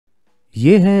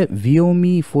ये है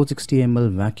Viomi 460ml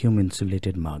vacuum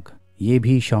insulated मग। ये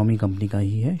भी Xiaomi कंपनी का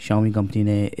ही है। Xiaomi कंपनी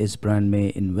ने इस ब्रांड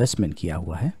में इन्वेस्टमेंट किया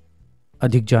हुआ है।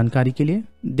 अधिक जानकारी के लिए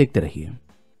देखते रहिए।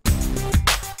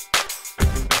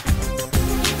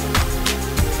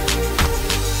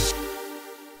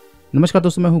 नमस्कार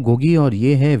दोस्तों, मैं हूं गोगी और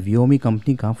ये है Viomi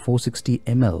कंपनी का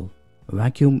 460ml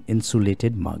वैक्यूम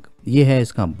इंसुलेटेड मग। ये है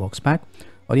इसका बॉक्स पैक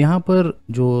और यहाँ पर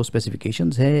जो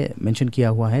स्पेसिफिकेशंस है मेंशन किया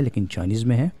हुआ है, लेकिन चाइनीज़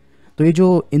में है। तो ये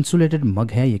जो इंसुलेटेड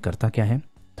मग है ये करता क्या है?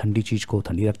 ठंडी चीज़ को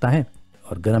ठंडी रखता है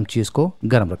और गर्म चीज़ को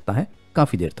गर्म रखता है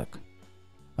काफ़ी देर तक।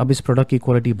 अब इस प्रोडक्ट की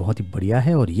क्वालिटी बहुत ही बढ़िया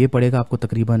है और ये पड़ेगा आपको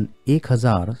तकरीबन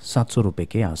 1700 रुपये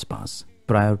के आसपास,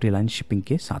 प्रायोरिटी लाइन शिपिंग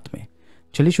के साथ में।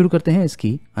 चलिए शुरू करते हैं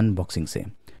इसकी अनबॉक्सिंग से।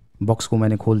 बॉक्स को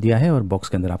मैंने खोल दिया है और बॉक्स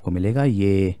के अंदर आपको मिलेगा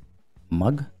ये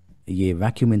मग। ये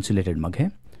वैक्यूम इंसुलेटेड मग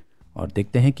है और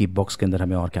देखते हैं कि बॉक्स के अंदर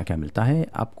हमें और क्या क्या मिलता है।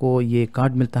 आपको ये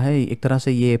कार्ड मिलता है, एक तरह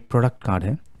से ये प्रोडक्ट कार्ड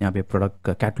है। यहाँ पे प्रोडक्ट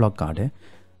का कैटलॉग कार्ड है,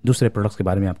 दूसरे प्रोडक्ट्स के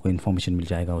बारे में आपको इन्फॉर्मेशन मिल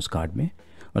जाएगा उस कार्ड में।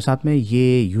 और साथ में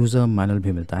ये यूज़र मैनुअल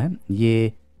भी मिलता है।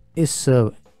 ये इस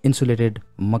इंसुलेटेड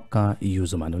मग का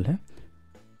यूज़र मैनुअल है।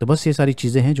 तो बस ये सारी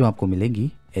चीज़ें हैं जो आपको मिलेंगी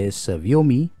इस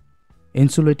Viomi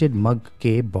इंसुलेटेड मग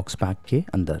के बॉक्स पैक के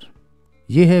अंदर।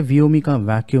 ये है Viomi का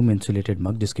वैक्यूम इंसुलेटेड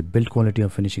मग, जिसकी बिल्ड क्वालिटी और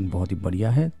फिनिशिंग बहुत ही बढ़िया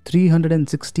है।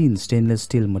 316 स्टेनलेस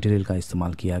स्टील मटेरियल का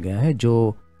इस्तेमाल किया गया है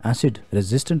जो एसिड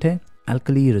रेजिस्टेंट है,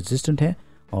 alkali रेजिस्टेंट है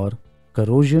और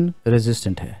corrosion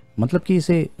रेजिस्टेंट है। मतलब कि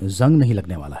इसे जंग नहीं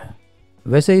लगने वाला है।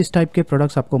 वैसे इस टाइप के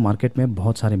प्रोडक्ट्स आपको मार्केट में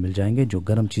बहुत सारे मिल जाएंगे जो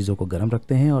गर्म चीज़ों को गर्म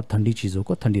रखते हैं और ठंडी चीज़ों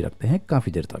को ठंडी रखते हैं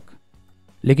काफ़ी देर तक।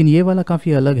 लेकिन ये वाला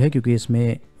काफ़ी अलग है क्योंकि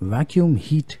इसमें वैक्यूम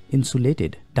हीट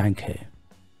इंसुलेटेड टैंक है।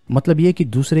 मतलब ये कि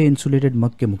दूसरे इंसुलेटेड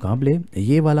मग के मुकाबले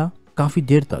ये वाला काफ़ी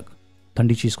देर तक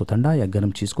ठंडी चीज़ को ठंडा या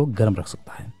गर्म चीज़ को गर्म रख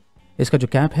सकता है। इसका जो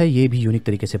कैप है ये भी यूनिक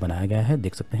तरीके से बनाया गया है,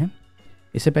 देख सकते हैं।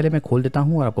 इससे पहले मैं खोल देता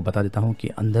हूँ और आपको बता देता हूँ कि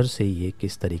अंदर से ये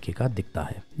किस तरीके का दिखता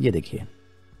है। ये देखिए,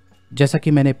 जैसा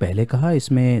कि मैंने पहले कहा,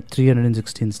 इसमें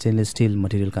 316 स्टेनलेस स्टील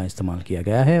मटेरियल का इस्तेमाल किया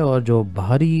गया है और जो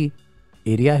बाहरी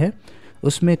एरिया है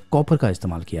उसमें कॉपर का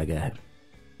इस्तेमाल किया गया है।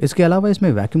 इसके अलावा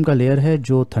इसमें वैक्यूम का लेयर है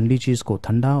जो ठंडी चीज़ को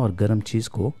ठंडा और गर्म चीज़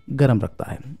को गर्म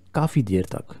रखता है काफ़ी देर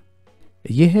तक।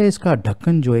 यह है इसका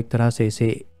ढक्कन जो एक तरह से इसे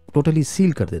टोटली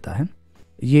सील कर देता है।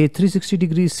 ये 360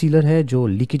 डिग्री सीलर है जो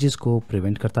लीकेजेस को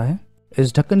प्रिवेंट करता है।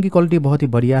 इस ढक्कन की क्वालिटी बहुत ही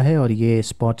बढ़िया है और ये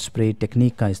स्पॉट स्प्रे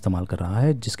टेक्निक का इस्तेमाल कर रहा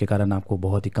है, जिसके कारण आपको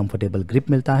बहुत ही कंफर्टेबल ग्रिप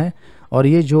मिलता है। और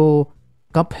ये जो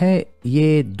कप है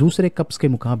ये दूसरे कप्स के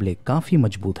मुकाबले काफ़ी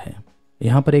मजबूत है।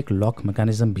 यहाँ पर एक लॉक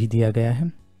मैकेनिज्म भी दिया गया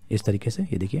है इस तरीके से।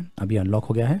 ये देखिए, अभी अनलॉक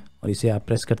हो गया है और इसे आप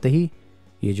प्रेस करते ही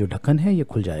ये जो ढक्कन है ये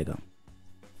खुल जाएगा।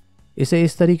 इसे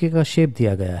इस तरीके का शेप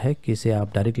दिया गया है कि इसे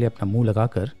आप डायरेक्टली अपना मुंह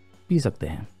लगाकर पी सकते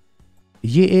हैं।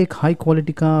 ये एक हाई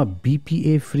क्वालिटी का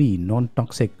BPA free non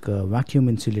toxic vacuum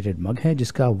insulated मग है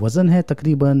जिसका वज़न है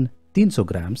तकरीबन 300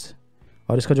 ग्राम्स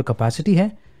और इसका जो कैपेसिटी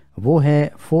है वो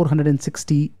है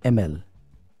 460 ml।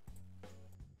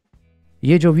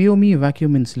 ये जो Viomi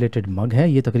वैक्यूम इंसुलेटेड मग है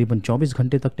ये तकरीबन 24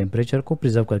 घंटे तक टेम्परेचर को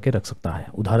प्रिजर्व करके रख सकता है।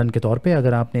 उदाहरण के तौर पे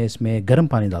अगर आपने इसमें गर्म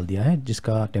पानी डाल दिया है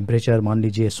जिसका टेम्परेचर मान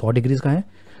लीजिए 100 डिग्रीज का है,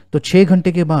 तो 6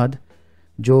 घंटे के बाद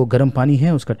जो गर्म पानी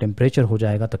है उसका टेम्परेचर हो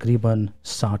जाएगा तकरीबन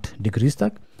 60 डिग्रीज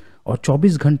तक और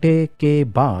 24 घंटे के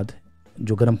बाद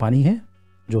जो गर्म पानी है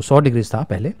जो 100 डिग्रीज था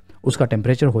पहले, उसका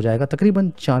टेम्परेचर हो जाएगा तकरीबन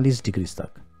 40 डिग्रीज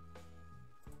तक।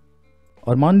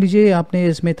 और मान लीजिए आपने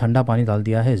इसमें ठंडा पानी डाल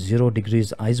दिया है 0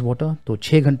 डिग्रीज आइस वाटर, तो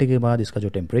 6 घंटे के बाद इसका जो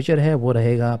टेम्परेचर है वो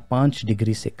रहेगा 5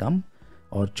 डिग्री से कम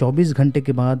और 24 घंटे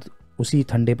के बाद उसी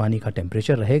ठंडे पानी का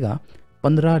टेम्परेचर रहेगा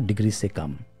 15 डिग्री से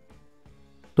कम।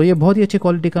 तो ये बहुत ही अच्छी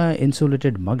क्वालिटी का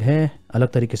इंसुलेटेड मग है,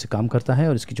 अलग तरीके से काम करता है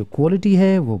और इसकी जो क्वालिटी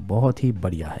है वो बहुत ही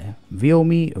बढ़िया है।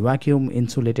 Viomi वैक्यूम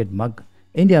इंसुलेटेड मग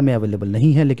इंडिया में अवेलेबल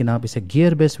नहीं है, लेकिन आप इसे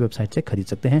गियर बेस्ड वेबसाइट से खरीद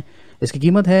सकते हैं। इसकी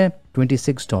कीमत है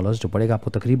 $26 जो पड़ेगा आपको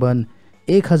तकरीबन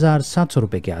 1700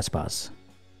 रुपये के आसपास।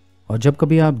 और जब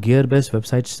कभी आप गियर बेस्ड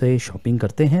वेबसाइट से शॉपिंग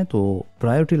करते हैं तो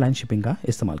प्रायोरिटी लाइन शिपिंग का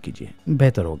इस्तेमाल कीजिए,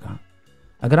 बेहतर होगा।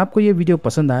 अगर आपको ये वीडियो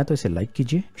पसंद आया तो इसे लाइक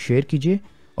कीजिए, शेयर कीजिए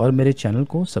और मेरे चैनल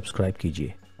को सब्सक्राइब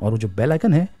कीजिए और वो जो बेल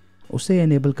आइकन है उसे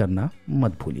एनेबल करना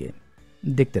मत भूलिए।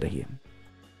 देखते रहिए।